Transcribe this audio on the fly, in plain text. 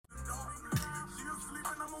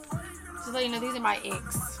Just let you know, these are my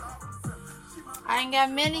icks. I ain't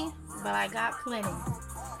got many, but I got plenty.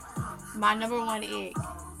 My number one ick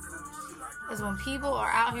is when people are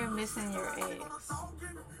out here missing your eggs.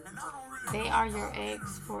 They are your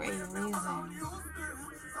eggs for a reason.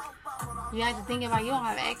 You have to think about, you don't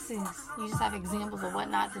have exes. You just have examples of what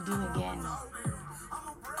not to do again.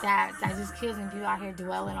 That just kills me. People out here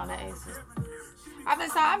dwelling on the exes.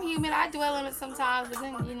 I'm human. I dwell on it sometimes, but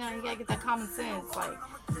then, you know, you gotta get that common sense. Like,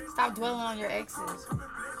 stop dwelling on your exes.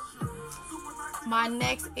 My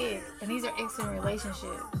next ick, and these are icks in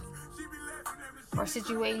relationships, or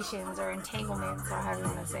situations, or entanglements, or however you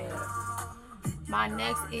want to say it. My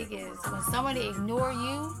next ick is when somebody ignore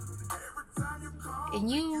you, and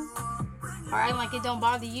you are acting like it don't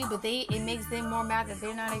bother you, but it makes them more mad that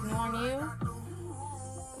they're not ignoring you.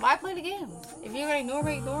 Why play the game? If you're gonna ignore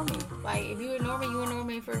me, ignore me. Like, if you ignore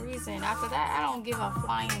me for a reason. After that, I don't give a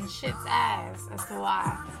flying shit's ass as to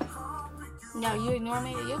why. No, you ignore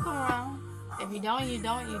me, you'll come around. If you don't, you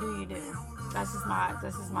don't. You do, you do. That's just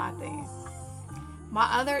my thing. My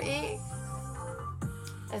other ick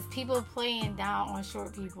is people playing down on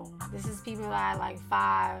short people. This is people that are like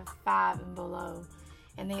 5'5" and below,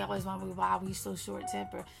 and they always want me, why we so short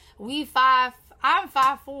tempered. I'm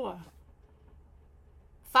 5'4".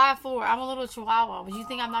 5'4". I'm a little chihuahua. But you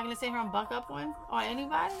think I'm not gonna sit here and buck up on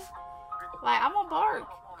anybody? Like, I'm gonna bark.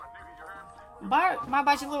 Might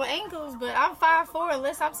bite your little ankles, but I'm 5'4",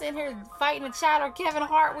 unless I'm sitting here fighting a Chad or Kevin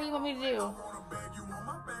Hart. What do you want me to do?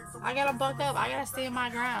 I gotta buck up. I gotta stand my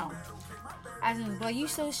ground. As in, but you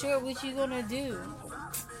so short, what you gonna do?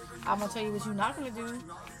 I'm gonna tell you what you're not gonna do.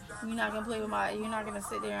 You're not gonna you're not gonna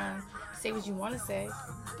sit there and say what you wanna say.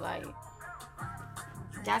 Like,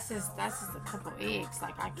 that's just a couple icks.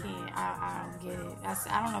 Like, I don't get it.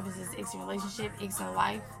 I don't know if it's just icks in relationship, icks in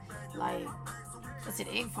life. Like, it's an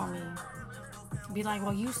ick for me. Be like,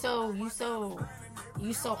 well, you so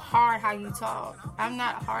hard how you talk. I'm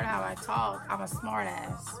not hard how I talk. I'm a smart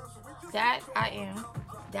ass. That I am.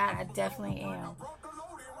 That I definitely am.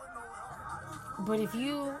 But if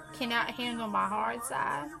you cannot handle my hard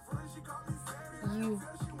side, you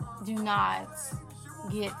do not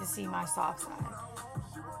get to see my soft side.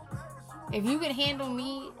 If you can handle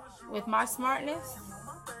me with my smartness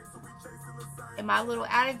and my little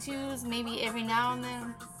attitudes, maybe every now and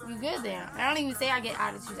then, you good there. I don't even say I get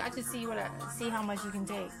attitudes. I just see how much you can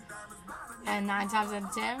take. And 9 times out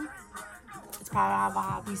of 10, it's probably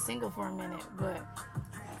how I'll be single for a minute. But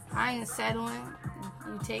I ain't settling.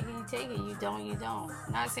 You take it, you take it. You don't, you don't.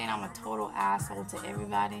 I'm not saying I'm a total asshole to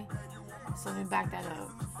everybody. So let me back that up.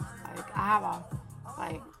 Like, I have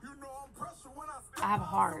a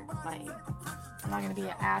heart. Like, I'm not gonna be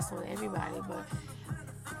an asshole to everybody, but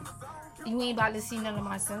you ain't about to see none of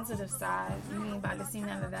my sensitive side. You ain't about to see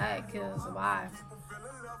none of that, because why?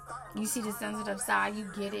 You see the sensitive side, you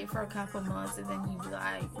get it for a couple months, and then you be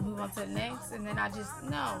like, move on to the next, and then I just,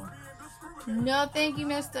 no. No, thank you,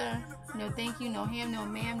 mister. No, thank you, no ham, no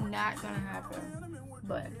ma'am, not gonna happen.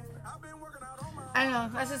 But, I don't know,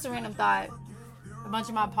 that's just a random thought. A bunch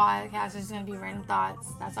of my podcasts is just gonna be random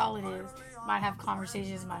thoughts. That's all it is. Might have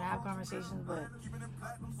conversations, but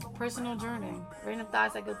personal journey. Random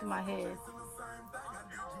thoughts that go through my head.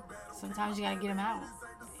 Sometimes you gotta get them out.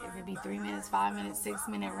 If it be 3 minutes, 5 minutes,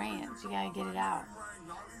 6-minute rants, you gotta get it out.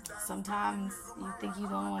 Sometimes you think you're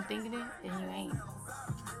the only one thinking it, and you ain't.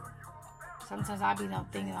 Sometimes I be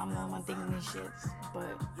thinking I'm the only one thinking these shits,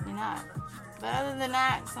 but you're not. But other than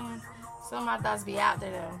that, some of my thoughts be out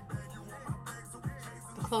there though.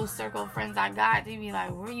 The close circle of friends I got, they be like,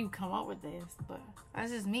 where you come up with this? But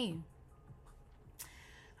that's just me.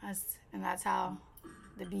 That's how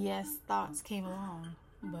the BS thoughts came along.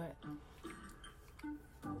 But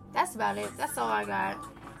that's about it. That's all I got.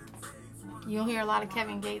 You'll hear a lot of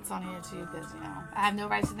Kevin Gates on here too, because, you know, I have no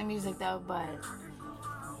rights to the music though, but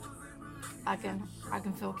I can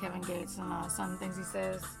feel Kevin Gates and some things he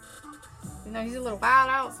says. You know, he's a little wild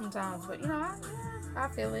out sometimes, but, you know, I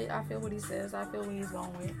feel it. I feel what he says. I feel what he's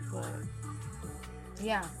going with. But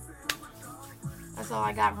yeah, that's all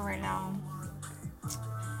I got for right now.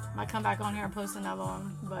 Might come back on here and post another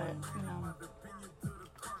one, but, you know,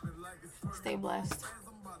 stay blessed.